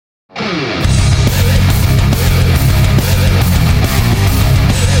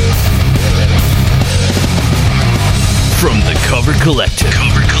Cover Collective.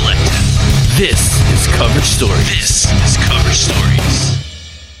 Cover Collective. This is Cover Stories. This is Cover Stories.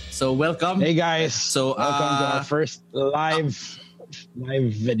 So welcome. Hey guys. So welcome to our first live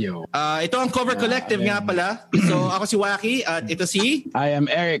video. Ito ang Cover Collective nga pala. So ako si Waki at ito si I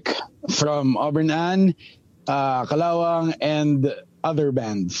am Eric from Auburn, Kalawang and other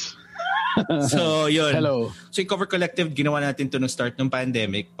bands. So yun. Hello. So yung Cover Collective, ginawa natin to nung start ng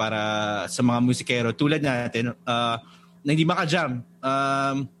pandemic para sa mga musikero tulad natin na hindi makajam.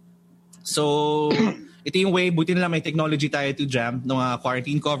 So ito yung way, buti na lang may technology tayo to jam ng mga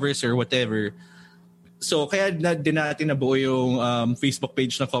quarantine covers or whatever. So kaya din natin nabuo yung Facebook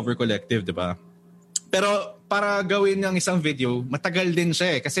page na Cover Collective, di ba? Pero para gawin ng isang video, matagal din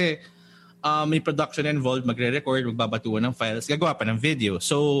siya kasi may production involved, magre-record, magbabatuan ng files, gagawa pa ng video.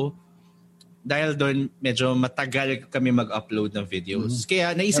 So dahil doon, medyo matagal kami mag-upload ng videos.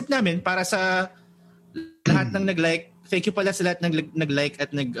 Kaya naisip namin para sa lahat ng nag-like, thank you pala sa lahat ng nag-like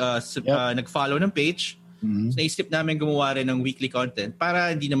at nag-follow ng page. So, naisip namin gumawa rin ng weekly content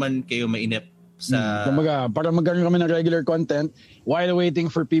para hindi naman kayo mainip sa... Kumbaga, para magkaroon kami ng regular content while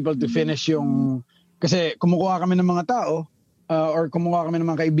waiting for people to finish yung... Kasi kumukuha kami ng mga tao or kumukuha kami ng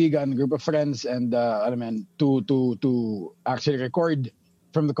mga kaibigan, group of friends and to actually record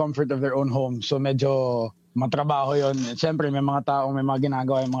from the comfort of their own home. So medyo matrabaho yun. Siyempre may mga tao, may mga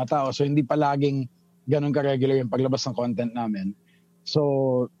ginagawa yung mga tao. So hindi palaging ganun ka-regular yung paglabas ng content namin.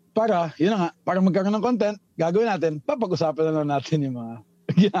 So para magkaroon ng content, gagawin natin, papag-usapan na lang natin yung mga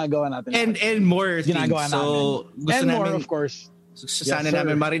ginagawa natin. And more things. Ginagawa namin. So gusto and namin, more of course. So, sana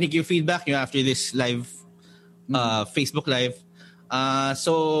namin marinig yung feedback nyo after this live Facebook live.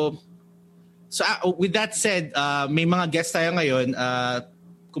 So with that said, may mga guests tayo ngayon.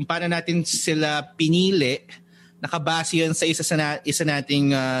 Kung paano natin sila pinili, nakabase yun sa isa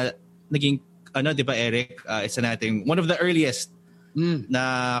nating naging, di ba Eric? Isa nating, one of the earliest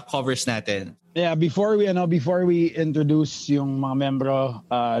na covers natin. Yeah, before we introduce yung mga membro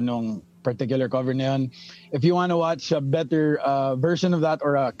nung particular cover na yun, if you want to watch a better version of that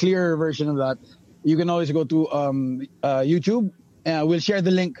or a clearer version of that, you can always go to YouTube. We'll share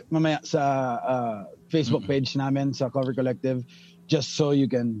the link mamaya sa Facebook page namin sa Cover Collective just so you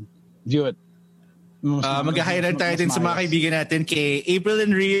can view it. Mag-highlight tayo din sa mga kaibigan natin kay April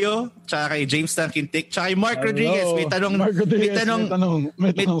and Rio, tsaka kay James Tankintik, tsaka kay Marc Rodriguez. May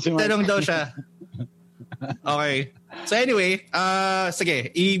tanong daw siya. Okay. So anyway,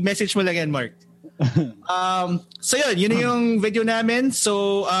 sige, i-message mo lang yan, Marc. So yun yung video namin.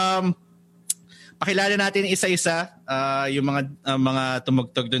 So pakilala natin isa-isa yung mga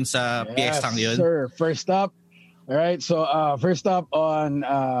tumugtog dun sa PX-tang yun. Yes, sir. First up. All right. So first up on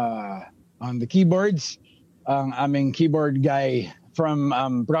the keyboards, ang aming keyboard guy from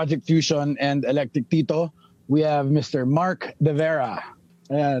Project Fusion and Electric Tito, we have Mr. Marc de Vera.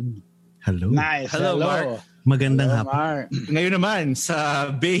 And hello. Nice. Hello. Marc. Magandang hapon. Ngayon naman sa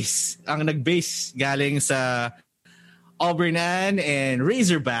bass, ang nag-bass galing sa Auburn and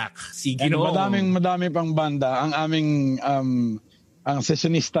Razorback, si Ginoong. Madami pang banda. Ang aming ang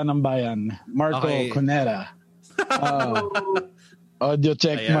sessionista ng bayan, Marco Cuneta. Audio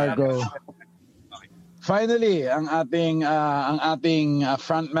check. Ayan. Marco. Finally, ang ating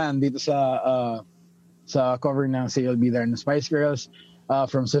frontman dito sa cover ng Say You'll Be There ng Spice Girls,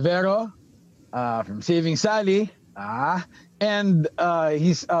 from Severo, from Saving Sally, and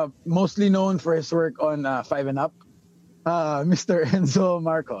he's mostly known for his work on 5 and Up. Mr. Enzo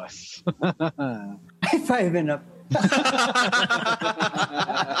Marcos. 5 and Up.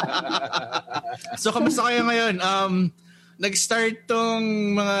 So, kamusta kayo ngayon? Nag-start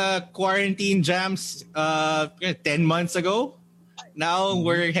tong mga quarantine jams 10 months ago. Now,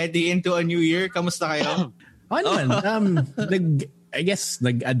 we're heading into a new year. Kamusta kayo? I guess,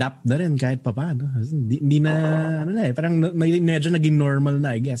 nag-adapt na rin kahit pa paano. Hindi na, parang medyo naging normal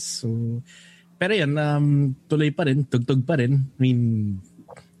na, I guess. So, pero yan, tuloy pa rin, tugtog pa rin. I mean,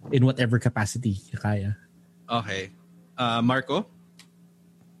 in whatever capacity kaya. Okay. Marco?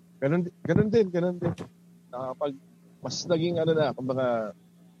 Ganun din. Pag mas naging kumbaga,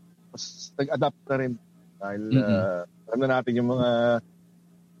 mas nag-adapt na rin. Dahil alam na natin yung mga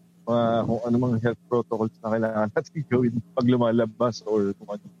kung ano mga health protocols na kailangan natin gawin pag lumalabas or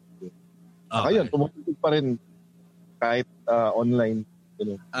kung ano. Ayun, tumutugtog pa rin kahit online.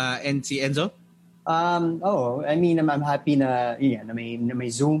 And si Enzo? I mean, I'm happy na may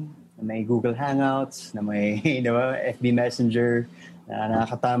Zoom, na may Google Hangouts, na may FB Messenger, na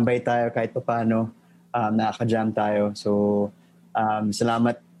nakakatambay tayo kahit paano, nakaka-jam tayo. So,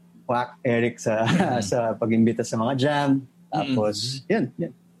 salamat Eric sa sa pag-imbita sa mga jam. Tapos, yan.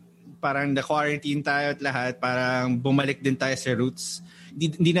 parang na-quarantine tayo at lahat, parang bumalik din tayo sa roots.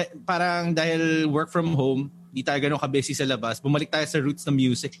 Di na, parang dahil work from home, di tayo ganun ka-busy sa labas, bumalik tayo sa roots ng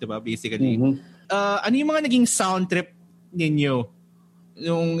music, diba, basically. Ano yung mga naging sound trip ninyo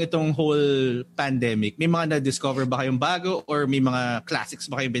yung itong whole pandemic? May mga na-discover ba kayong bago or may mga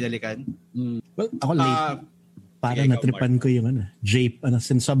classics ba kayong binalikan? Well, ako late. Parang natripan ko yung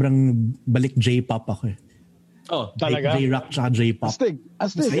since sobrang balik J-pop ako eh. Oh, talaga? J-rock tsaka J-pop.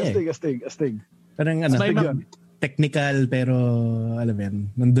 Astig. Parang technical pero alam mo yan,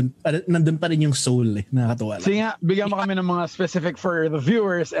 nandun pa rin yung soul eh. Nakakatuwa lang. Sige nga, bigyan mo kami ng mga specific for the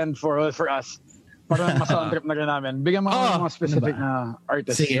viewers and for us. Para ma-sound trip na rin namin. Bigyan mo kami ng mga specific na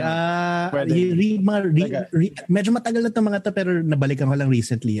artists. Sige, medyo matagal na itong mga to pero nabalikan ko lang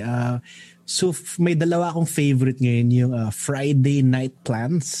recently. So may dalawa akong favorite ngayon, yung Friday Night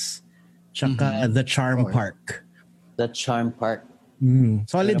Plans tsaka The Charm Park. The Charm Park.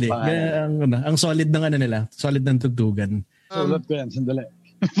 Solid eh. Ang solid ng nila. Solid ng tugtugan. Sulat ko yan, sandali.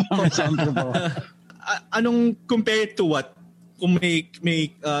 Sound trip ako. Anong compared to what? Kung may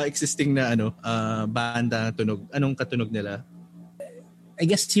existing na banda tunog, anong katunog nila? I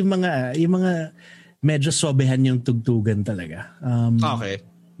guess yung mga medyo sobehan yung tugtugan talaga. Okay.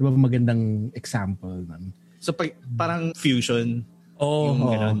 Diba magandang example nun? So parang fusion.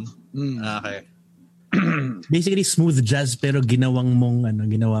 Okay. Basically smooth jazz pero ginawa mong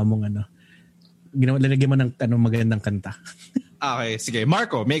lalagyan mo ng magandang kanta. Okay, sige.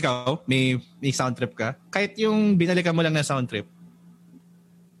 Marco, may sound trip ka? Kahit yung binalikan mo lang na sound trip.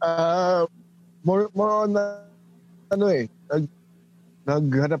 More on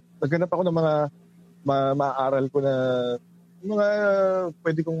naghanap ako ng mga maaaral ko na mga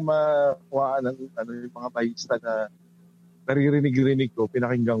pwede kong makuhaan ng yung mga bayista na naririnig ko,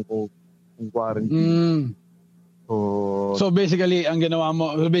 pinakinggan ko kung quarantine. So basically ang ginawa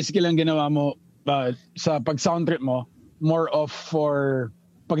mo sa pag-sound trip mo, more of for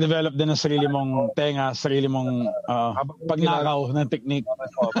pag-develop din ng sarili mong tenga, sarili mong pagnakaw ng technique.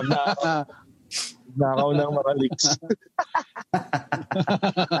 Pagnakaw ng mga licks.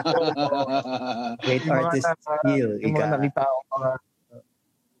 Great artist skill. Yung mga nakita ko mga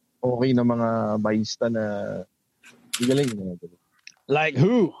okay na mga bayista na galing. Like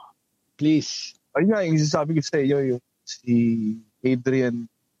who? Please. Ayun nga, yung sabi ko sa iyo, yung si Adrian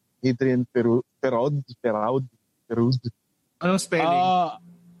Perod. Anong spelling?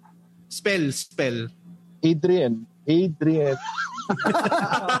 Spell. Adrian.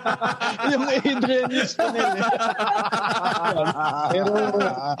 Yung Adrian yung spell eh. Pero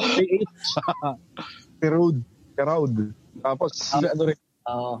Perod. Tapos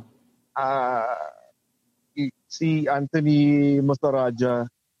si Anthony Mostaraja,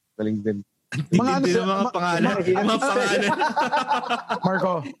 galing din. Mga pangalan.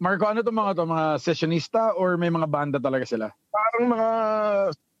 Marco, ano to mga sessionista or may mga banda talaga sila? Parang mga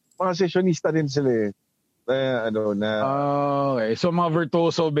sessionista din sila eh. Okay. So mga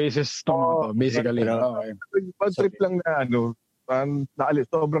virtuoso bassist to basically. Okay. Trip lang na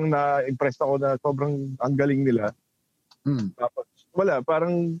sobrang na-impress ako na sobrang ang galing nila. Tapos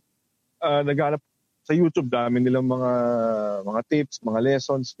parang naghanap sa YouTube, dami nilang mga tips, mga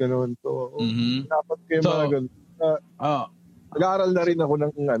lessons, gano'n. So, dapat kayo mga gano'n. Nag-aaral na rin ako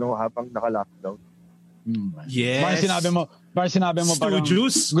ng habang naka-lockdown. Yes. Parang sinabi mo parang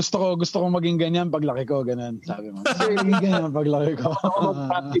juice. gusto ko maging ganyan paglaki ko, ganun. Sabi mo. Maging ganyan paglaki ko.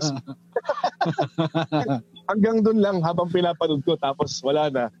 Hanggang doon lang habang pinapanood ko, tapos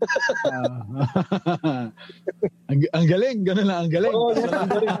wala na. ang galing, ganun lang, ang galing. Oo, ang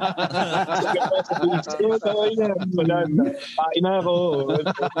galing. Wala na. Pain na ako.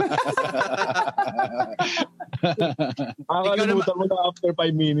 Makakalimutan mo na after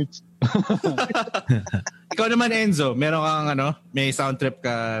 5 minutes. Ikaw naman, Enzo, meron kang may sound trip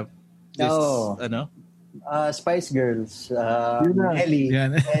ka Spice Girls, Ellie,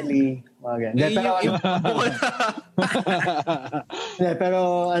 mga ganyan.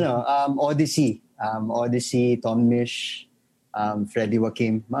 Pero Odyssey, Tom Misch, Freddie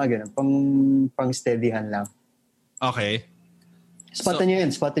Joaquim, mga ganyan. Pang steadyhan lang. Okay. Spotan nyo yun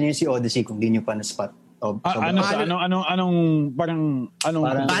si Odyssey kung di nyo pa na-spot. Anong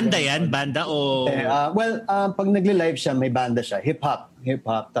banda yan? Banda o... pag nagle-live siya, may banda siya. Hip-hop.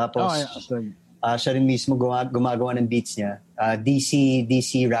 Tapos, siya rin mismo gumagawa ng beats niya.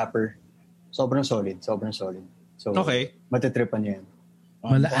 DC rapper. Sobrang solid. So, okay. Matitripan niya yan.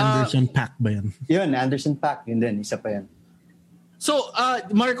 Wala Anderson .Paak ba yan? Yun, Anderson .Paak. Yun din, isa pa yan. So,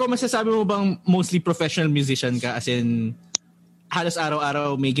 Marco, masasabi mo bang mostly professional musician ka? As in, halos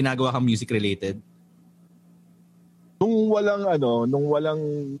araw-araw may ginagawa kang music related? Nung walang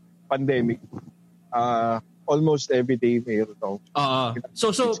pandemic, almost every day mayroon ako.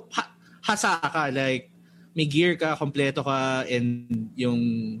 So hasa ka, like may gear ka, kompleto ka, and yung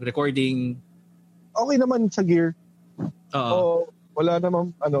recording. Okay naman sa gear. Wala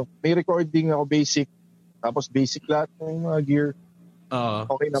naman, may recording ako basic. Tapos basic lahat ng mga gear.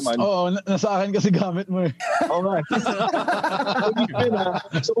 Okay naman. Nasa akin kasi gamit mo eh. Oo nga.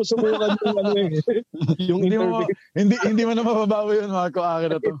 Susubukan mo yung interview. Hindi mo na mababawi yun, Marco.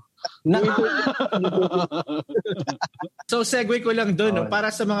 Akin na to. So segue ko lang doon, no? Para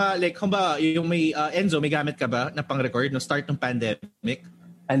sa mga like yung may Enzo, may gamit ka ba na pang-record no start ng pandemic?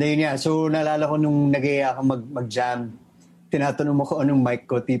 And then so naalala ko nung nag-iaya ako mag-jam, tinatanong mo ko anong mic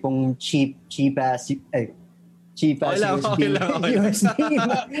ko, tipong cheap ass USB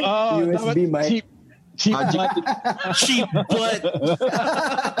mic. Cheap butt.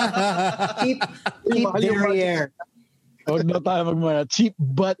 Cheap derriere. Huwag na tayo magmana. Cheap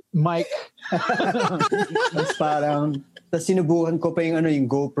butt mic. Tapos sinubukan ko pa yung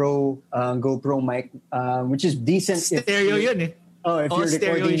GoPro mic, which is decent. Stereo yun eh. If you're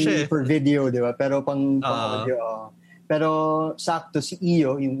recording for video, di ba? Pero pang audio. Pero sakto si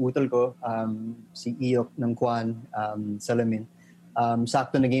Iyo, yung utol ko, si Iyo ng Kwan, Salamin,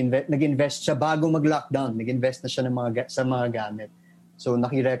 sakto nag-invest siya bago mag-lockdown. Nag-invest na siya sa mga gamit. So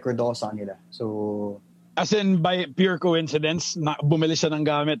naki-record ako sa kanila. So as in by pure coincidence, bumili siya ng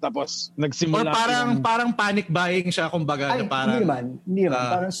gamit tapos nagsimula. Or parang panic buying siya kumbaga. Ay, hindi naman.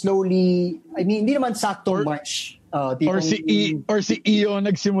 Parang slowly, hindi naman sakto much. Or si Iyo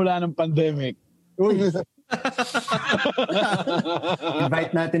nagsimula ng pandemic.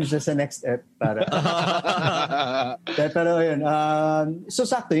 Invite natin siya sa next ep para. Pero yun, so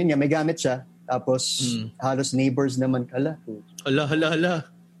sakto yun, may gamit siya. Tapos halos neighbors naman. Hala.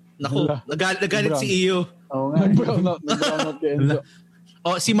 Naku, nagalit si Iyo. Oo nga. Nag-brownout kay Enzo.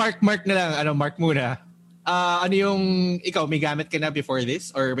 Si Marc na lang. Marc muna. Ano yung, ikaw, may gamit ka na before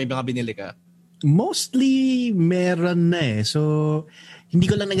this? Or may mga binili ka? Mostly, meron na eh. So, hindi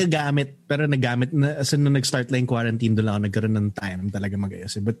ko lang nagagamit. Pero nagamit na, as in, nung nag-start lang yung quarantine, doon lang ako nagkaroon ng time talaga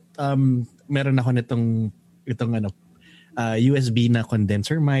mag-ayos. But, meron ako nitong USB na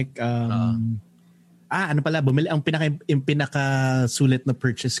condenser mic. Bumili ang pinaka sulit na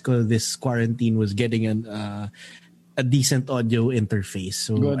purchase ko this quarantine was getting a decent audio interface.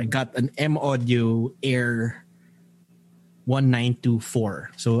 So good. I got an M Audio Air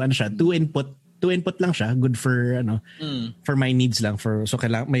 1924. So ano siya, two input lang siya, good for for my needs lang, so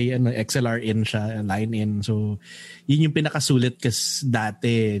kailangan may XLR in siya, line in. So yun yung pinakasulit kasi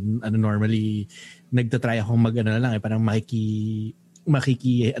dati normally nagtatry ako parang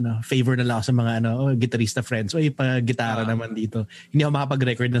favor na lang ako sa mga gitarista friends. Gitara naman dito. Hindi ako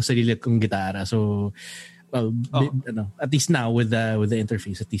makapag-record ng sarili kong gitara. So at least now with the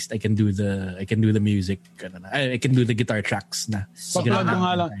interface, at least I can do the music. I can do the guitar tracks na.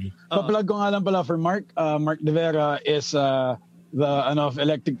 Pa-plug ko nga lang pala for Marc. Marc de Vera is the of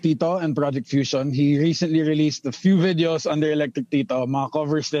Electric Tito and Project Fusion. He recently released a few videos under Electric Tito. Mga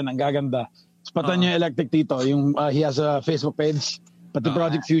covers din, ang gaganda. Patan niyo Electric Tito. He has a Facebook page. Pati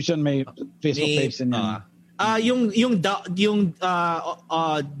Project Fusion may Facebook page din yan. Yung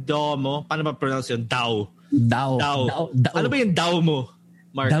DAW mo, paano ba pronounce yun? DAW. Ano ba yung DAW mo,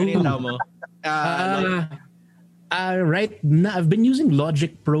 Marc? Ano yung DAW mo? Right now, I've been using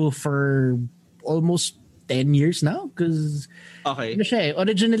Logic Pro for almost 10 years now because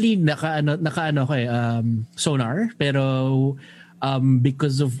originally naka Sonar, pero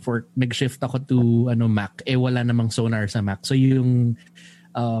because of work, nag-shift ako to Mac. Wala namang Sonar sa Mac. So yung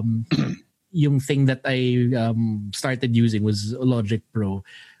thing that I started using was Logic Pro.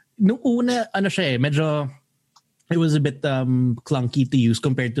 Nung una, medyo it was a bit clunky to use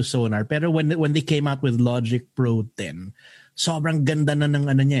compared to Sonar. Pero when they came out with Logic Pro 10, sobrang ganda na ng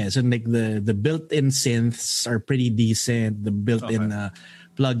niya. So like the built-in synths are pretty decent. The built-in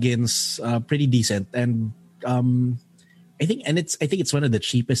plugins pretty decent. And I think it's one of the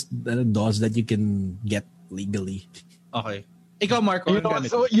cheapest DAWs that you can get legally. Okay. Ikaw, Marc,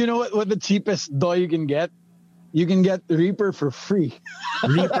 you know what the cheapest DAW you can get? You can get Reaper for free.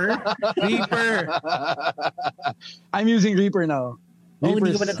 Reaper? I'm using Reaper now.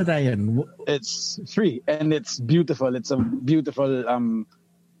 Hindi ko pa natatayan. It's free and it's beautiful. It's a beautiful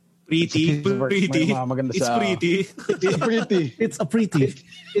pretty. It's a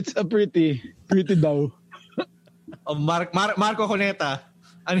pretty DAW. Marco Cuneta,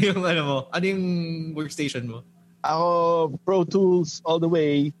 ano yung workstation mo? Ako, Pro Tools all the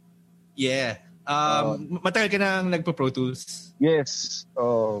way. Yeah. Matagal ka nang nagpo-Pro Tools? Yes.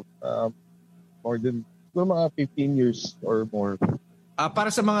 More than mga 15 years or more.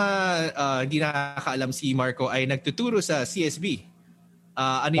 Para sa mga di nakakaalam, si Marco ay nagtuturo sa CSB.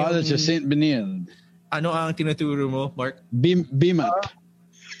 College of St. Benilde. Ano ang tinuturo mo, Mark? BMAT.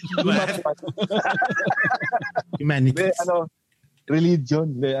 Humanities. Religion.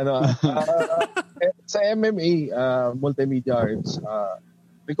 Sa MMA, multimedia arts,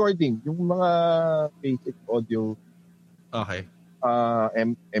 recording, yung mga basic audio. Okay.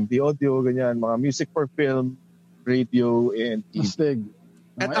 MD audio, ganyan, mga music for film, radio, and TV. Astig.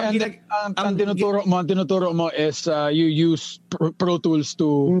 At ang tinuturo mo is you use Pro Tools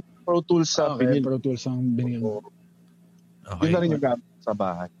to... Pro Tools sa binil. Pro Tools ang binil. Okay. Yun na rin yung gamit sa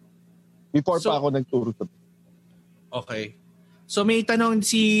bahay. Before pa ako nagturo sa... Okay. So may tanong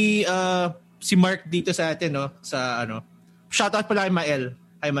si Mark dito sa atin, no? Sa ano. Shoutout pala kay Mael.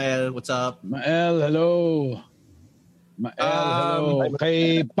 Hi Mael, what's up? Mael, hello. Hello.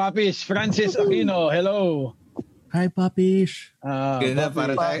 Kay Papis Francis Aquino, hello. Hi, Papish. Ganda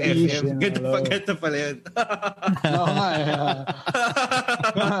para tayo FM. Ganda pala yun. Oo nga eh.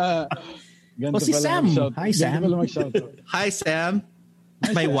 Ganda si pala Sam. mag-shout. Hi, Sam. Ganda pala mag-shout. Hi Sam.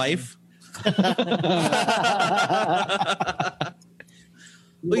 My wife.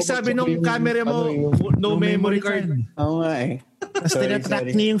 Uy, sabi nung camera mo, no memory card. Oo nga eh. Tapos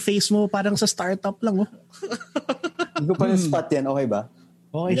tinatrack niya yung face mo parang sa startup lang. Hindi ko pa spot yan. Okay ba?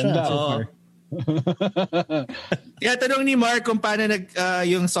 Okay siya. So far. Kaya tanong ni Mark kung paano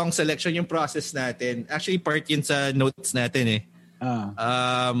yung song selection, yung process natin. Actually, part yun sa notes natin eh.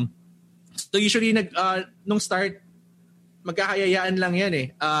 So usually, nung start, magkakayayaan lang yan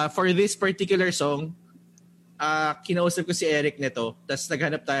eh. For this particular song, kinausap ko si Eric nito. Tapos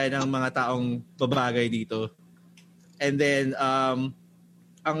naghanap tayo ng mga taong babagay dito. And then,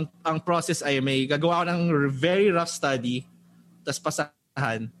 ang process ay may gagawa ko ng very rough study. Tapos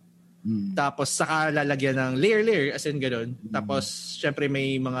pasahan. Tapos saka lalagyan ng layer, as in gano'n. Tapos, syempre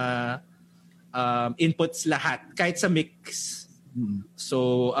may mga inputs lahat. Kahit sa mix.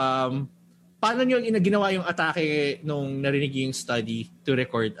 So, paano nyo ginawa yung atake nung narinig yung study to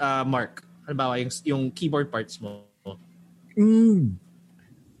record? Mark, halimbawa yung keyboard parts mo.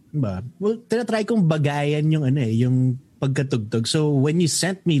 Diba? Well, tinatry kong bagayan yung pagkatugtog. So, when you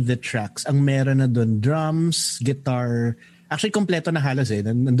sent me the tracks, ang meron na doon, drums, guitar, actually, kompleto na halos eh.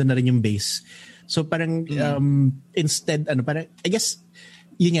 Nandun na rin yung bass. So, parang instead, parang, I guess,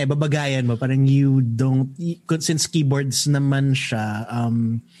 yun nga, babagayan mo. Parang you don't, since keyboards naman siya,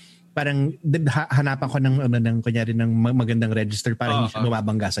 parang hanapan ko ng kunyari ng magandang register para hindi siya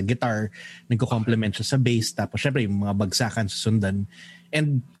bumabangga sa guitar. Nagko-complement siya sa bass. Tapos, syempre, yung mga bagsakan susundan.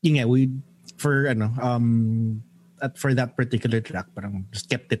 And, yun nga, for that particular track, parang just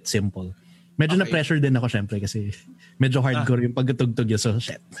kept it simple. Medyo na-pressure din ako syempre kasi medyo hardcore yung pagtugtog yun. So,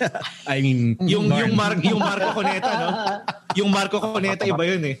 shit. I mean... Yung Marco Cuneta, no? Yung Marco Cuneta, iba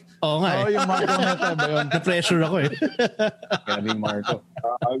yun eh. Oo nga eh. Yung Marco Cuneta, iba yun. Na-pressure ako eh. Kaya ni Marco.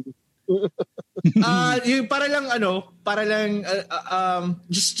 Yung para lang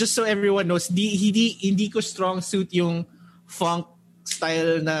just so everyone knows, hindi ko strong suit yung funk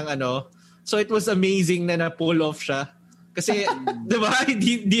style ng So it was amazing na na-pull off siya. Kasi, di ba,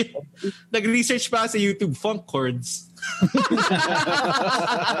 nag-research pa sa YouTube, funk chords.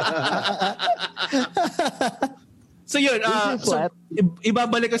 So yun,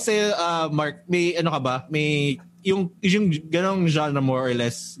 ibabalik ko sa Mark, may ka ba? May, yung ganong genre more or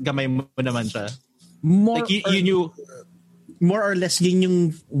less, gamay mo naman siya. More or less, yun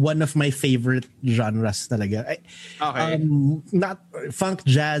yung one of my favorite genres talaga. Okay. Not funk,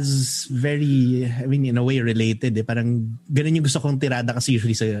 jazz, very, in a way related eh. Parang ganun yung gusto kong tirada kasi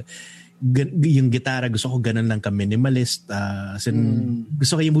usually sa yung gitara, gusto ko ganun lang ka-minimalist.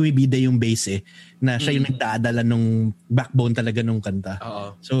 Gusto ko yung bumibida yung bass eh. Na siya yung nagdadala nung backbone talaga nung kanta.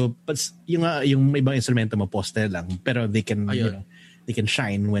 So, yung ibang instrumento mo, poster lang. Pero they can, they can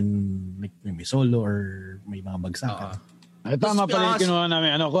shine when may solo or may mga bagsakan. Ay, tama pala yung kinuha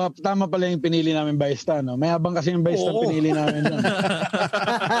namin. Tama pala yung pinili namin Baista, no? May habang kasi yung Baista pinili namin doon.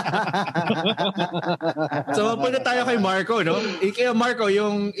 So, punta tayo kay Marco, no? Kaya Marco,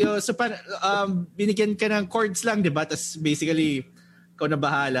 binigyan ka ng chords lang, di ba? Tapos basically, ikaw na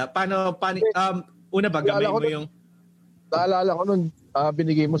bahala. Paano una ba, gamay mo yung... Naalala ko nung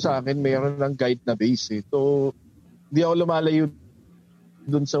binigay mo sa akin, mayroon ng guide na bass eh. So, hindi ako lumalayo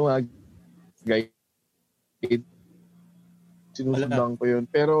dun sa mga guide. Sinusundan ko yun.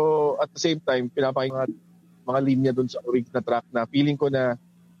 Pero at the same time, pinapakinggan mga linya doon sa orig na track na feeling ko na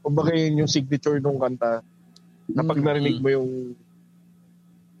kumbaga yun yung signature nung kanta na pag narinig mo yung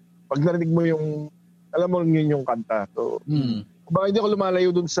alam mo yun yung kanta. So, kumbaga hindi ako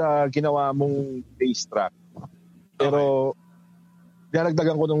lumalayo doon sa ginawa mong bass track. Pero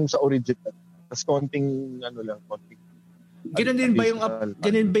Dinadagdagan ko nung sa original. Tapos konting. Ganun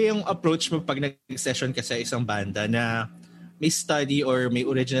ba yung approach mo pag nag-session ka sa isang banda na may study or may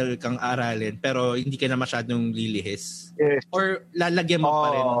original kang aralin pero hindi ka na masyadong lilihis? Yes. Or lalagyan mo pa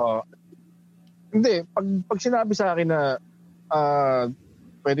rin? Hindi. Pag sinabi sa akin na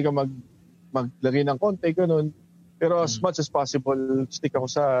pwede ka maglagay ng konti, ganun. Pero as much as possible, stick ako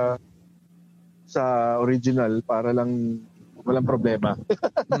sa original para lang walang problema.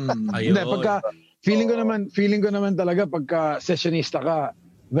 Hindi, pagka feeling ko naman talaga pagka sessionista ka,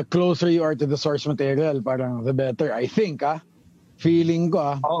 the closer you are to the source material, parang the better, I think, feeling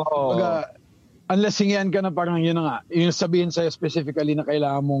ko, pagka, unless hingian ka na parang yun na nga, yung sabihin sa'yo specifically na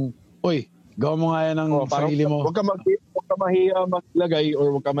kailangan mong, gawa mo nga yan ng sarili mo. Huwag ka mahiya maglagay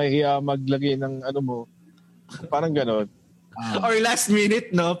or huwag ka mahiya maglagay ng ano mo. Parang ganon. Or last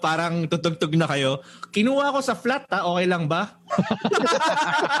minute, no? Parang tutugtog na kayo. Kinuha ko sa flat, okay lang ba?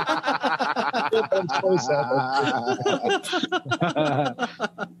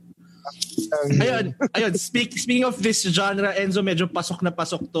 Ayun. Speaking of this genre, Enzo, medyo pasok na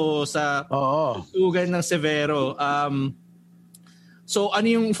pasok to sa sugan ng Severo. So ano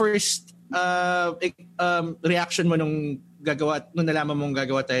yung first reaction mo nung nalaman mong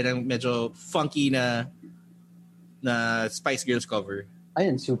gagawa tayo ng medyo funky na Spice Girls cover?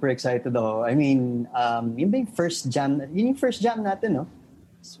 Ayun, super excited ako. I mean, yun ba yung first jam natin, no?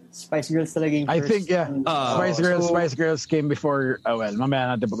 Spice Girls talaga yung first. I think, yeah. Spice Girls came before,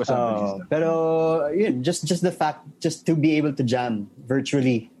 mamaya natin pag-usapan. Pero, yun, just the fact, just to be able to jam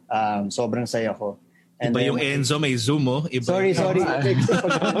virtually, sobrang saya ko. And iba yung Enzo, may Zoom, oh. Sorry.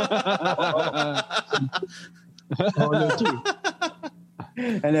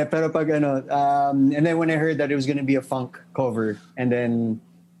 And then, pero pag and then when I heard that it was gonna be a funk cover, and then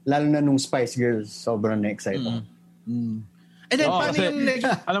lalo na nung Spice Girls, sobrang na-excite ako. And then paano yung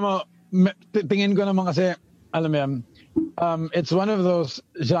alam mo, tingin ko naman kasi, alam mo yan, it's one of those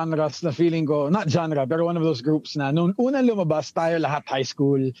genres na feeling ko, not genre, pero one of those groups na nung unang lumabas tayo lahat high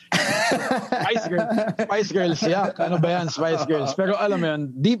school, Spice Girls, yeah, ano ba yan, Spice Girls. Pero alam mo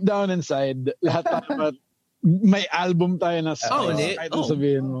yan, deep down inside, lahat tayo may album tayo na Spice. Kahit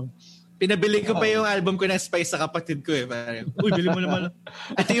sabihin mo. Pinabili ko pa yung album ko na Spice sa kapatid ko eh. Parang, bili mo naman.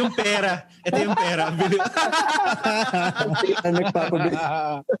 Ito yung pera. Bili. Nagpapabili.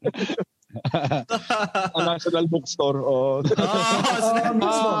 National Bookstore.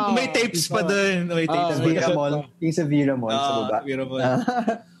 May tapes pa doon. Yung sa Vera Mall sa baba. Vera Mall.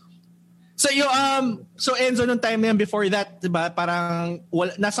 So Enzo, nung time na yan, before that, diba, parang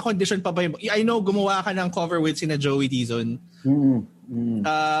nasa condition pa ba yung... I know, gumawa ka ng cover with sina Joey Dizon.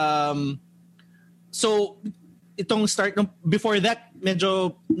 So, itong start, before that,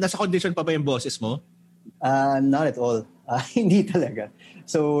 medyo nasa condition pa ba yung boses mo? Not at all. Hindi talaga.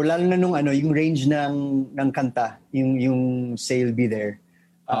 So, lalo na nung yung range ng kanta, yung Sail Be There.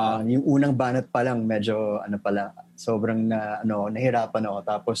 Yung unang banat pa lang, medyo sobrang nahirapan ako.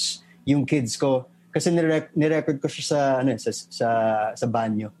 Tapos, yung kids ko, kasi nirecord ko siya sa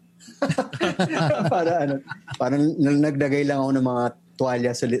banyo. Parang nagdagay lang ako ng mga tuwalya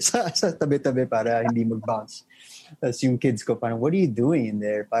sa tabi-tabi para hindi mag-bounce. Tapos yung kids ko parang, what are you doing in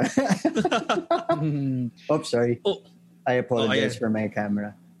there? Sorry. I apologize for my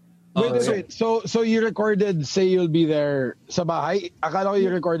camera. Wait. So you recorded Say You'll Be There sa bahay? Akala ko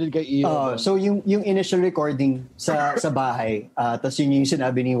you recorded kay Iyo. So yung initial recording sa bahay, tapos yun yung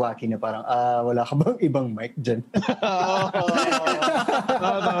sinabi ni Waki na parang, wala ka bang ibang mic dyan?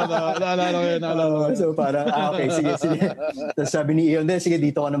 No. So parang, okay, sige. Tapos sabi ni Iyo, sige,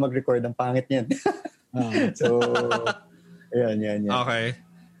 dito ka na mag-record, ang pangit niyan. So, yan. Okay.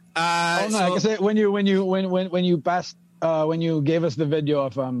 Kasi when you passed, when you gave us the video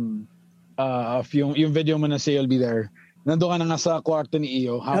of yung video mo na Say You'll Be There, nandun ka na nga sa kwarto ni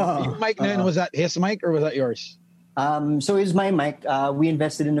Iyo. Yung mic na yun, was that his mic or was that yours? So it's my mic. We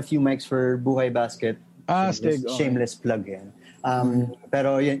invested in a few mics for Buhay Basket. Shameless plug yan.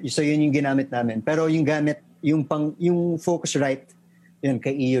 Pero yun yung ginamit namin. Pero yung Focusrite, yun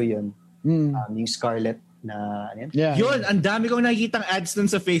kay Iyo yun. Yung Scarlett na Yeah. Yun, ang dami kong nakikitang ads dun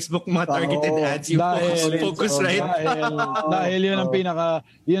sa Facebook, mga targeted ads, yung Focusrite. Dahil yun ang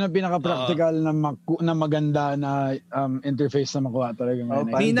pinaka practical na maganda na interface na makuha talaga.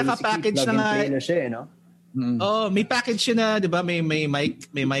 May naka-package na nga. Siya, no? May package yun na, 'di ba? May mic,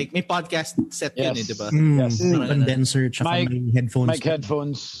 may podcast set yun, 'di ba? Yes. Condenser tsaka may headphones. Mic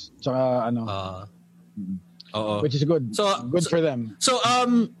headphones tsaka which is good. So good for them.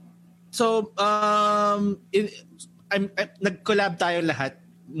 Nag-collab tayo lahat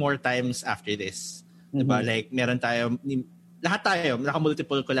more times after this. 'Di ba? Like meron tayo lahat tayo,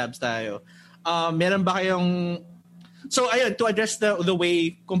 naka-multiple collabs tayo. Meron ba kayong... So, ayun, to address the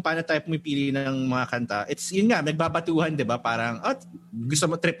way kung paano tayo pumipili ng mga kanta, it's yun nga, nagbabatuhan, di ba? Parang, gusto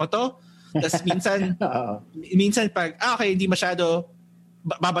mo trip mo to? Tapos minsan pag, okay, hindi masyado,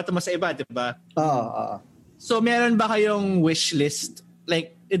 babato mo sa iba, di ba? So, meron ba kayong wish list?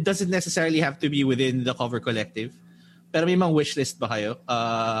 Like, it doesn't necessarily have to be within the cover collective. Pero may mga wish list ba kayo?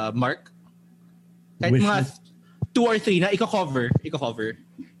 Mark? Kahit wish mga 2 or 3 na i-cover.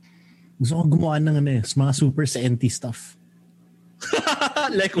 Gusto ko gumawa ng mga super senti stuff.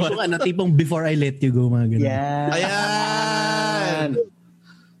 Like what? Tipong before I let you go, mga ganun. Yeah. Ayan!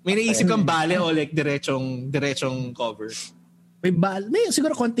 May naisip kang bale o like diretsong cover? May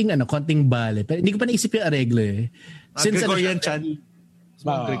siguro konting bale. Pero hindi ko pa naisip yung areglo eh. Since Gregorian chant.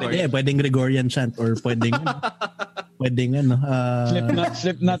 Pwedeng Gregorian chant or pwedeng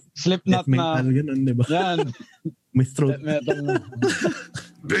Slipknot na. Ganun, di ba? Yan. May throat.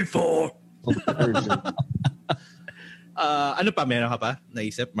 Before. Ano pa? Meron ka pa?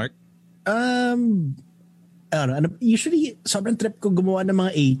 Naisip, Mark? Usually, sobrang trip ko gumawa ng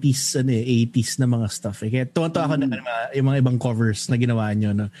mga 80s na mga stuff. Kaya tuwa-tuwa ako na yung mga ibang covers na ginawa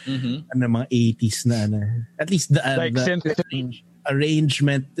nyo. No? Mga 80s na at least the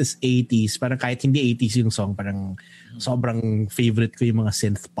arrangement is 80s. Parang kahit hindi 80s yung song, parang sobrang favorite ko yung mga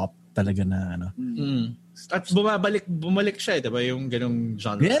synth pop talaga na At bumalik siya, diba? Yung ganong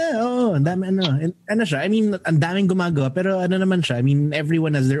genre. Yeah, ang dami siya. I mean, ang daming gumagawa, pero naman siya. I mean,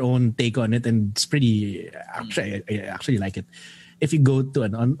 everyone has their own take on it and it's pretty, actually, I actually like it. If you go to,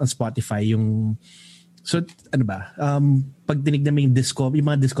 on Spotify, pag tinignan mo yung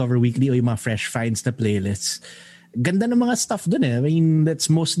mga Discover Weekly o yung mga Fresh Finds na playlists, ganda ng mga stuff dun eh. I mean,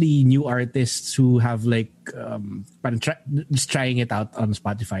 that's mostly new artists who have like just trying it out on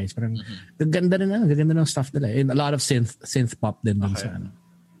Spotify. Parang gaganda ng stuff nila. And a lot of synth pop din dun sa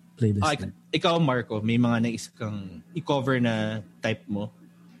playlist. Ikaw, Marco, may mga naisip kang i-cover na type mo?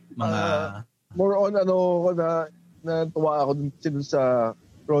 Mga more on na tuwa ako dun sa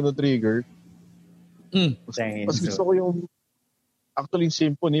Chrono Trigger. Mas gusto ko yung actually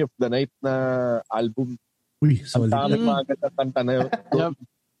Symphony of the Night na album. Uy, solid. Ang mga kanta na yun. Yep.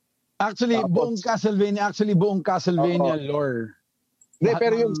 Actually, buong Castlevania lore. Hindi,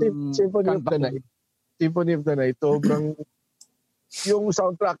 pero yung Symphony of the Night, sobrang yung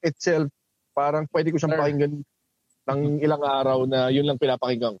soundtrack itself, parang pwede ko siyang pakinggan ng ilang araw na yun lang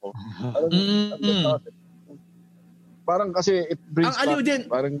pinapakinggan ko. Parang kasi it brings back, din.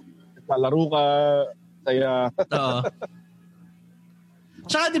 Parang lalaro ka, saya.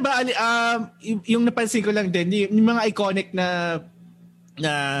 Tsaka diba, yung napansin ko lang din, yung mga iconic na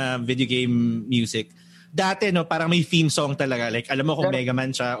video game music, dati parang may theme song talaga. Like, alam mo kung Mega Man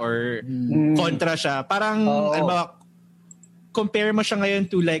siya or Contra siya. Parang, compare mo siya ngayon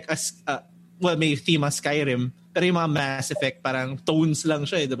to like, may theme of Skyrim, pero yung mga Mass Effect, parang tones lang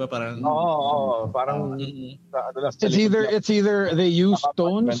siya diba? Parang, parang, it's either they use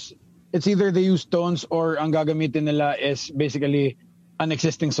tones, or ang gagamitin nila is basically an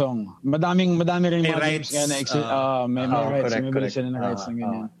existing song. Madaming rin mga games nga na may rights. May bili sila ng rights ng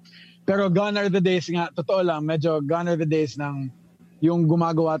ganyan. Pero gone are the days nga, totoo lang, medyo gone are the days ng yung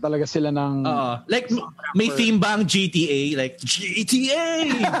gumagawa talaga sila ng... like, may theme ba ang GTA? Like,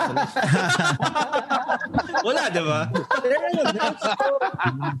 GTA! Wala, diba?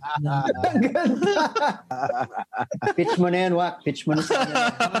 Pitch mo na yan, Wak. Pitch mo na sa yan.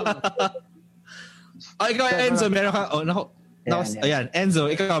 Ikaw, Enzo, meron ka... Ayan, Enzo,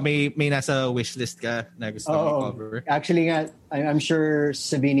 ikaw may nasa wishlist ka na gusto mo i-cover. Actually nga, I'm sure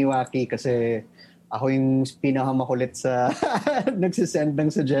sabihin ni Waki kasi ako yung pinakamakulit sa nagsisend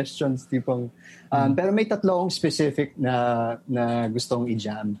ng suggestions tipong pero may 3 akong specific na gustong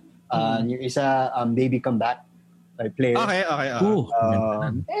i-jam. Yung isa, Baby Come Back by Player. Okay.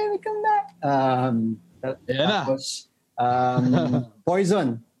 Baby Come Back. Tapos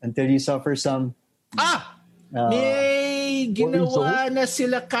Poison, Until You Suffer Some. May ginawa na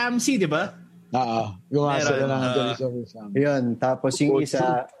sila Kamsi, di ba? Gumawa sila ng Until You Suffer Some. Yun, tapos yung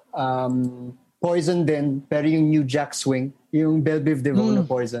isa Poison din, pero yung New Jack Swing, yung Belle Biv DeVoe na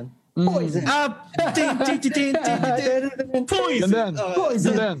Poison. Poison. Poison.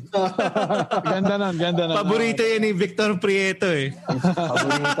 Poison. Ganda nun. Paborito yan ni Victor Prieto eh.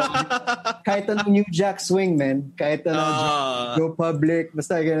 Paborito. Kahit anong New Jack Swing, man. Kahit anong Go Public.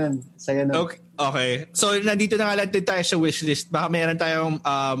 Basta ganun. Saya nun. Okay. So, nandito na nga lang din tayo sa wishlist. Baka meron tayong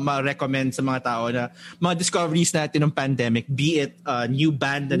ma-recommend sa mga tao na mga discoveries natin ng pandemic. Be it a new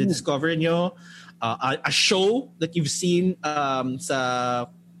band na na-discover nyo, a show that you've seen sa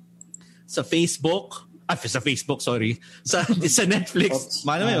Facebook. sa Facebook, sorry. Sa Netflix.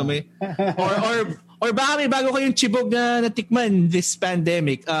 Mano mo may or baka may bago kayong chibog na natikman this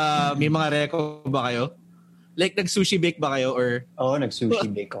pandemic. May mga reco ba kayo? Like nag-sushi bake ba kayo or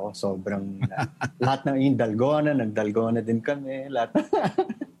nag-sushi bake ako. Sobrang lahat ng yung nagdalgona din kami, lahat.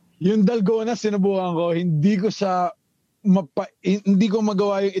 Yung dalgona sinubukan ko, hindi ko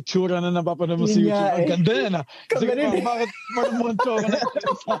magawa yung itsura na napapanood mo sa YouTube. Ang ganda yan Kasi bakit mga chocolate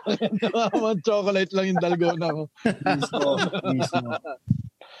sa akin? Mga chocolate lang yung dalgona ko. Mismo.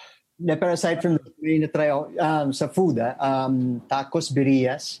 Pero aside from that, may na-try ako sa food, tacos,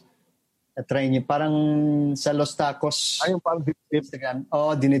 birrias. Na-try niyo. Parang sa Los Tacos. Yung parang dip. Instagram.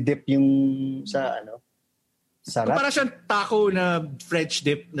 dinidip yung sa sarap. Para siyang taco na French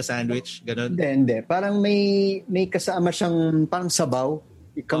dip na sandwich, ganun. Hindi. Parang may kasama siyang parang sabaw.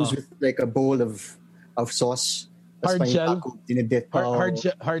 It comes with like a bowl of sauce. Hard shell? Taco, dinidip. Hard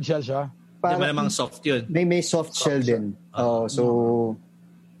shell siya? Parang malamang soft yun. May soft shell din. So,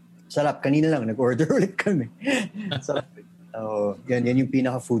 sarap. Kanina lang, nag-order ulit kami. Sarap. Yan yung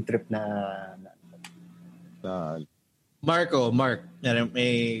pinaka-food trip na Marc,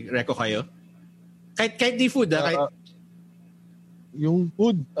 may reco kayo? Kahit di food, kahit... Yung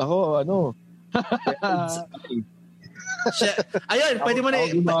food, ako, Ayun, pwede mo na...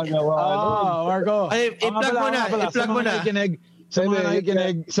 Marco. I-plug mo na. Sa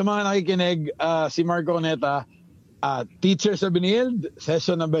mga nakikinig, si Marco Cuneta, teacher sa Binild,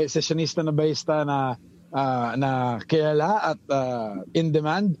 sessionista na barista na kilala at in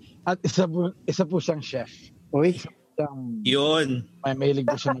demand, at isa po siyang chef. Uy. Yun. May mahilig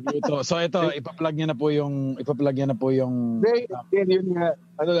po siya magluto. So ito, ipa-plug niya na po yung yun nga,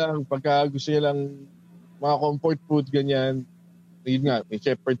 pagka gusto niya lang mga comfort food, ganyan, yun nga, may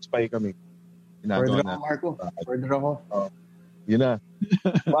shepherd's pie kami. Order ako, Marco. Order ako. Yun na.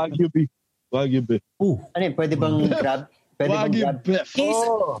 Wagyu beef. Ano yun, pwede bang grab? Wagyu beef.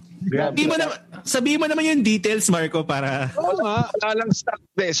 Sabihin mo naman yung details, Marco, para... Wala lang stock.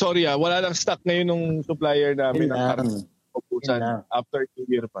 Wala lang stock ngayon nung supplier namin. Upusan after 2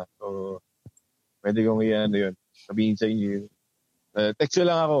 year pa. So, pwede kong yun. Sabihin sa inyo. Text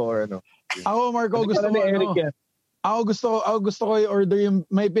lang ako or ano. Ako, Marco, gusto ko i-order yung...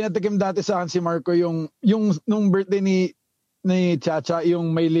 May pinatikim dati sa akin si Marco yung nung birthday ni Chacha,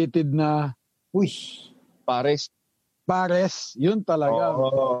 yung may litid na... Uy! Pares, yun talaga.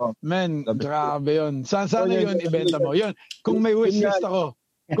 Men, grabe yun. Sana yun, ibenta mo. Yun, kung may wishlist ako,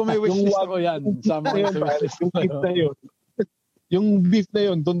 yan. Sama ko sa wishlist. Yung beef na yun. Yung beef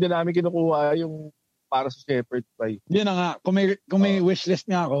na yun, doon din namin kinukuha yung para sa shepherd's pie. Yun na nga. Kung may wishlist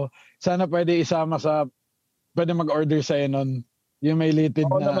nga ako, sana pwede isama pwede mag-order sa'yo nun. Yung may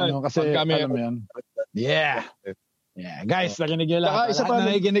litid na kasi alam mo yun. Yeah. Guys, nakinig nyo lang.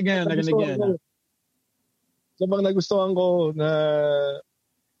 Nakikinig ngayon. Sabang nagustuhan ko na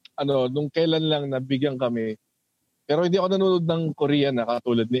nung kailan lang nabigyan kami. Pero hindi ako nanonood ng Korean na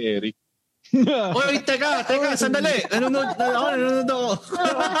katulad ni Eric. Oy, teka, sandali. Nanonood ako.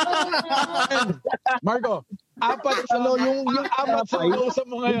 Marco, yung apat sa usap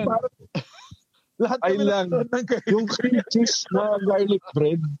mo ngayon. Lahat ay lang. Yung cream cheese na garlic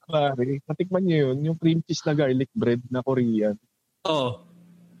bread, pare. Natikman niyo yun? Yung cream cheese na garlic bread na Korean. Oo.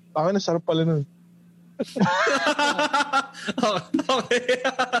 Baka nasarap pala nun. Okay.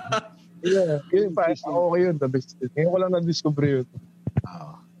 Yun pa. Okay yun. The best. Ngayon ko lang na-discover yun.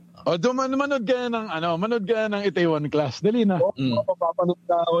 Manood ka ng Itaewon Class. Dali na. Papapanood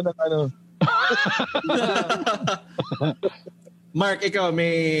na ako ng Marc, ikaw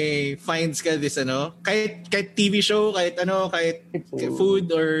may finds ka this kahit TV show, kahit food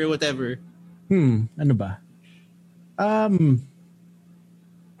or whatever. Ano ba?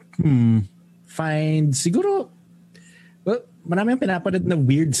 Find siguro marami ang pinapanood na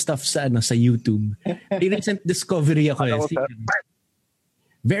weird stuff sa YouTube. May recent discovery ako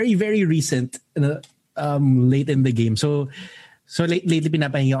very very recent late in the game. So lately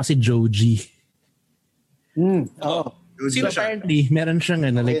pinapahinga ko si Joji. Sino apparently meron siyang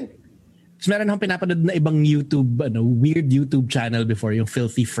meron akong pinapanood na ibang YouTube weird YouTube channel before, yung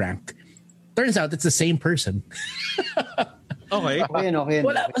Filthy Frank. Turns out it's the same person. Okay.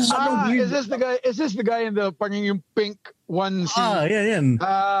 Wala, weird. Is this the guy in the parang yung pink onesie? Yan.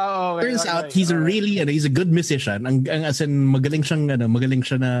 Okay. Turns out he's he's a good musician. As in magaling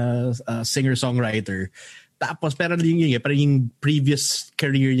siya na singer-songwriter. Tapos pero yung previous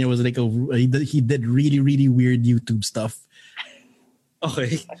career niya was like he did really really weird YouTube stuff.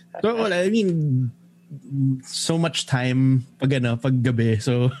 Okay. So I mean, so much time pag gabi.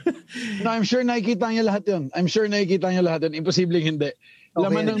 So no, I'm sure nakikita niya lahat 'yun. Imposibleng hindi.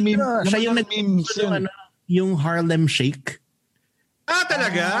 Laman ng meme, siya yung memes yun. yung Harlem Shake.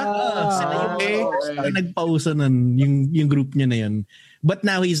 Talaga? Sila yung nagpauso nun, yung group niya na yun. But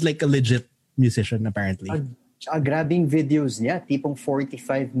now he's like a legit musician apparently. Grabing videos niya, tipong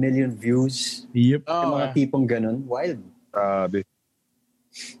 45 million views. Yep. Yung mga tipong ganun. Wild.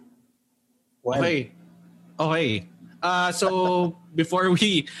 Okay. So before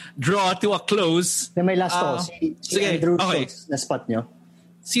we draw to a close, may last call. Si Andrew Schultz na spot nyo.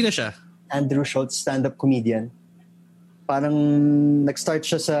 Sino siya? Andrew Schultz, stand-up comedian. Parang nag-start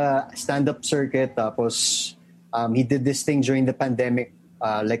siya sa stand-up circuit, tapos he did this thing during the pandemic,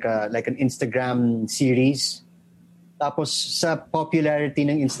 like an Instagram series. Tapos sa popularity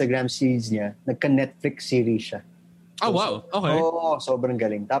ng Instagram series niya, nagka-Netflix series siya. Oh, wow. Okay. Sobrang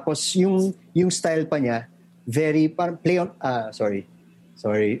galing. Tapos yung style pa niya, very parang play on sorry.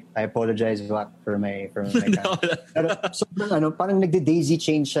 I apologize for my Pero sobrang parang nagde-daisy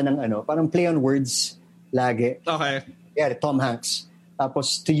change siya ng parang play on words lagi. Okay. Yeah, Tom Hanks.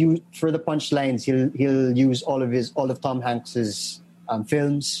 Tapos for the punchlines, he'll use all of Tom Hanks's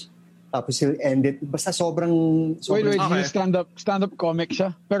films. Tapos he'll end it. Basta sobrang Wait, okay. Stand-up comic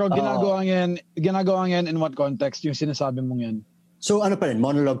siya? Pero ginagawa niyan in what context yung sinasabi mong yan? So pa rin,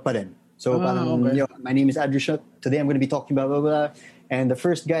 monologue pa rin. So parang, okay. My name is Andrew Schultz. Today I'm going to be talking blah, blah, blah. And the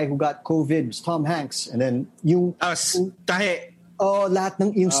first guy who got COVID was Tom Hanks. And then yung... Tahe. Lahat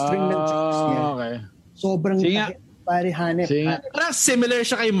ng yung string ng jokes niya. Okay. Sobrang tahe. Pare hanep. Parang similar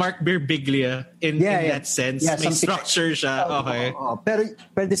siya kay Marc Birbiglia in that sense. Yeah, may structure siya. Okay.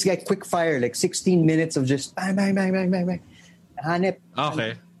 Pero this guy quick fire, like 16 minutes of just bang. Hanep.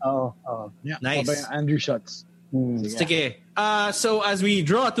 Okay. Yeah. Nice. Andrew Schultz. Sige. So as we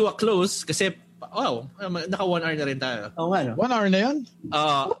draw to a close, kasi naka 1 hour na rin tayo. Oo nga, no? 1 hour na yun?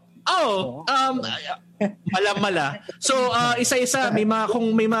 Mala. So, isa-isa, kung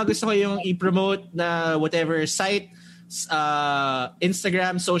may mga gusto kayong i-promote na whatever site,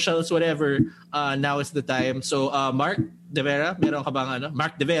 Instagram, socials, whatever, now is the time. So, Marc de Vera, meron ka bang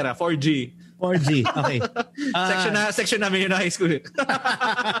Marc de Vera, 4G. 4G, okay. Section namin yun na high school.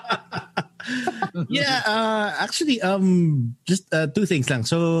 Actually, just 2 things lang.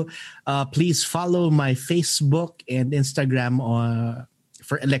 So, please follow my Facebook and Instagram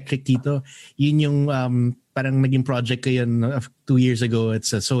for Electric Tito. Yun yung parang naging project ko yun 2 years ago.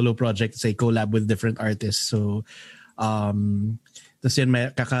 It's a solo project. It's a collab with different artists. So, tapos yun,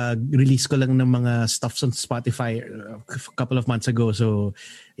 kaka-release ko lang ng mga stuffs on Spotify a couple of months ago. So,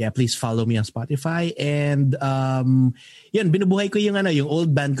 yeah, please follow me on Spotify. And, yun, binubuhay ko yung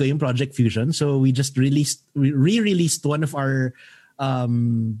old band ko, yung Project Fusion. So, we just re-released one of our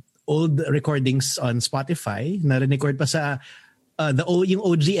old recordings on Spotify. Na-record pa sa yung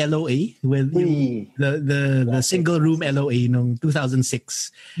OG LOA with the single room LOA nung 2006.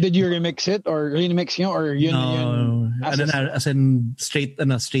 Did you remix it or remix nyo or yun? As in straight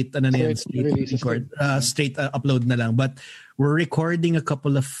record, straight upload na lang. But we're recording a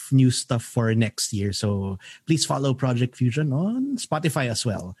couple of new stuff for next year. So please follow Project Fusion on Spotify as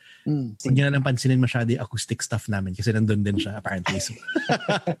well. Huwag nyo na lang pansinin masyado yung acoustic stuff namin kasi nandun din siya apparently. So.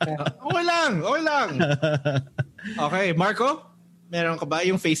 Okay lang. Okay, Marco? Meron ka ba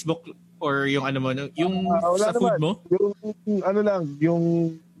yung Facebook or yung yung sa food mo?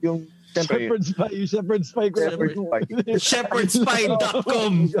 Yung Shepherd's Pie.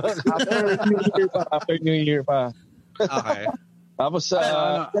 Shepherdspie.com. After New Year pa. Okay. Tapos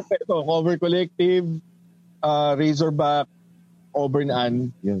ito, Cover Collective, Razorback, Auburn,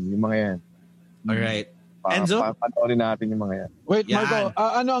 yung mga yan. Alright. Enzo? Panoorin natin yung mga yan. Wait, yan. Marco,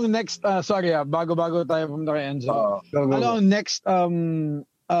 ano ang next, bago tayo pumunta kay Enzo. Ano ang next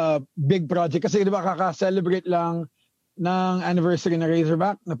big project? Kasi di ba kaka-celebrate lang ng anniversary na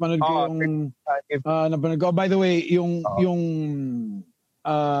Razorback. Napanood ko napanood ko. By the way, yung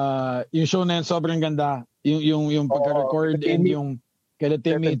show na yan sobrang ganda. Yung pagka-record and yung kaya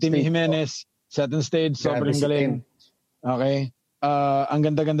Timmy Jimenez, set and stage, sobrang galing. Okay. Ang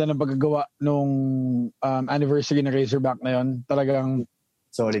ganda-ganda ng paggagawa nung anniversary na Razorback na yon. Talagang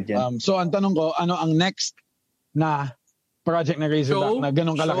solid yan. So ang tanong ko, ano ang next na project na Razorback na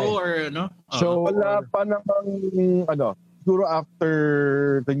ganun kalaki? Show or Show, wala pa namang siguro after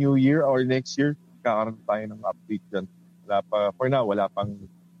the new year or next year, kakaroon tayo ng update dyan. Wala pa, for now, wala pang.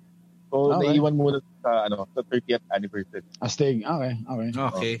 So, naiwan muna sa 30th anniversary. Astig, okay.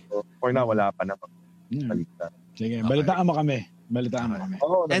 So, for now, wala pa namang balita. Sige, balitaan mo kami.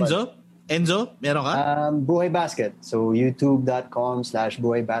 Enzo, meron ka? Buhay Basket. So,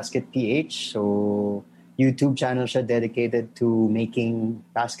 youtube.com/buhaybaskettph. So, YouTube channel siya dedicated to making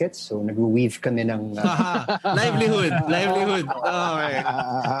baskets. So nag-weave kami ng... livelihood. Okay.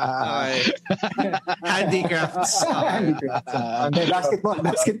 Handicrafts.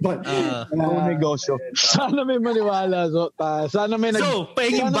 Basketball. Negosyo. Sana may maniwala. Sana may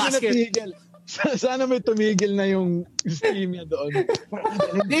pahinging basket. Sana may tumigil na yung stream niya doon.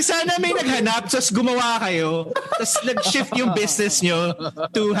 Sana may naghanap, tapos gumawa kayo, tapos nag-shift yung business nyo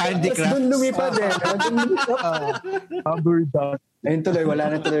to handicrafts. Doon lumipad eh. Ayun tuloy,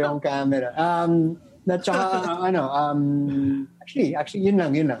 wala na tuloy akong camera. Actually, yun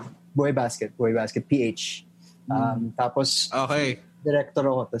lang. Boy Basket PH. Tapos, okay. Director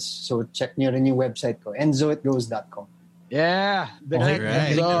ako. So, check nyo rin yung website ko, enzoitgoes.com. Yeah.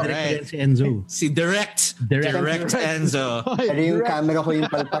 Direct Enzo. Si Direct Enzo. Pero yung camera ko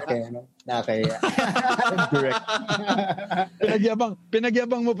yung palpak eh. No? Nakaya. Direct.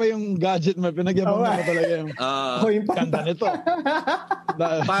 Pinagyabang mo pa yung gadget mo. Pinagyabang mo pa talaga yung kanta nito.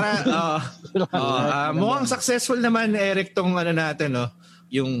 Mukhang successful naman, Eric, tong natin, no?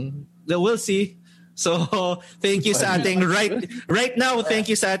 Yung we'll see. So, thank you sa ating right now, thank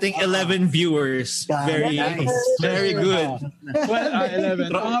you sa ating 11 viewers. Very nice. Very good. 11.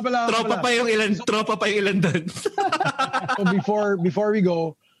 Tropa pa yung ilan doon. So before we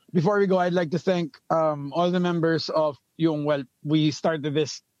go, I'd like to thank all the members of we started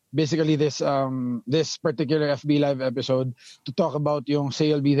this particular FB Live episode to talk about yung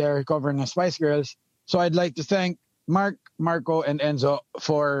Say You'll Be There cover ng Spice Girls. So I'd like to thank Marc, Marco, and Enzo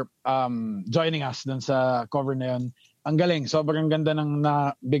for joining us dun sa cover na yun. Ang galing. Sobrang ganda ng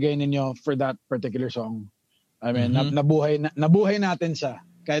nabigay ninyo for that particular song. I mean, nabuhay natin siya.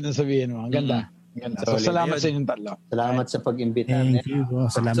 Kahit na sabihin mo. Ang ganda. Ang ganda. So, salamat sa inyong tatlo. Salamat sa pag-imbita. Thank you.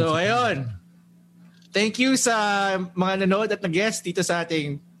 Salamat. So, ayun. Thank you sa mga nanood at nag-guest dito sa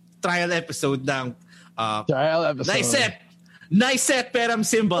ating trial episode ng Nice set, Peram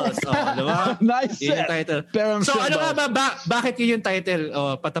Symbols. Diba? Nice yun set, yung title. Peram so, Symbols. ano nga ba? Bakit yun yung title?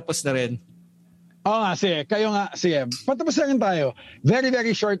 Patapos na rin. Nga, sige. Sige. Patapos na rin tayo. Very,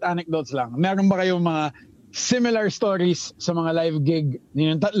 very short anecdotes lang. Meron ba kayong mga similar stories sa mga live gig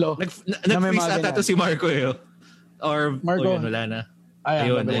ninyong tatlo? Nag-freeze ata to si Marco eh. Or Marco? Yun, wala na.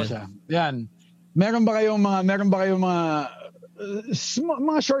 Ayun, siya. Yan. Meron ba kayong mga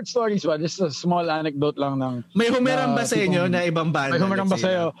short stories ba? Just a small anecdote lang ng... May humiram ba sa inyo na ibang banda? May humiram ba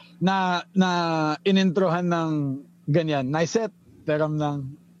sa iyo na inintrohan ng ganyan? Nice set, peram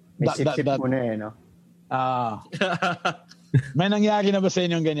ng... May sip-sip muna eh, no? May nangyari na ba sa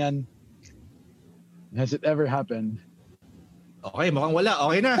inyong ganyan? Has it ever happened? Okay, mukhang wala.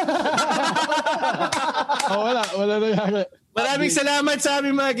 Okay na. Wala nangyari. Maraming salamat sa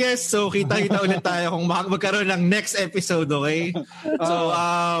aming mga guests. So, kita-kita ulit tayo kung magkaroon ng next episode, okay? So,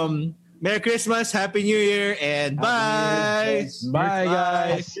 Merry Christmas, Happy New Year, and bye! Bye,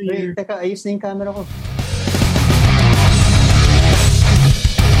 guys! Wait, teka, ayos na yung camera ko.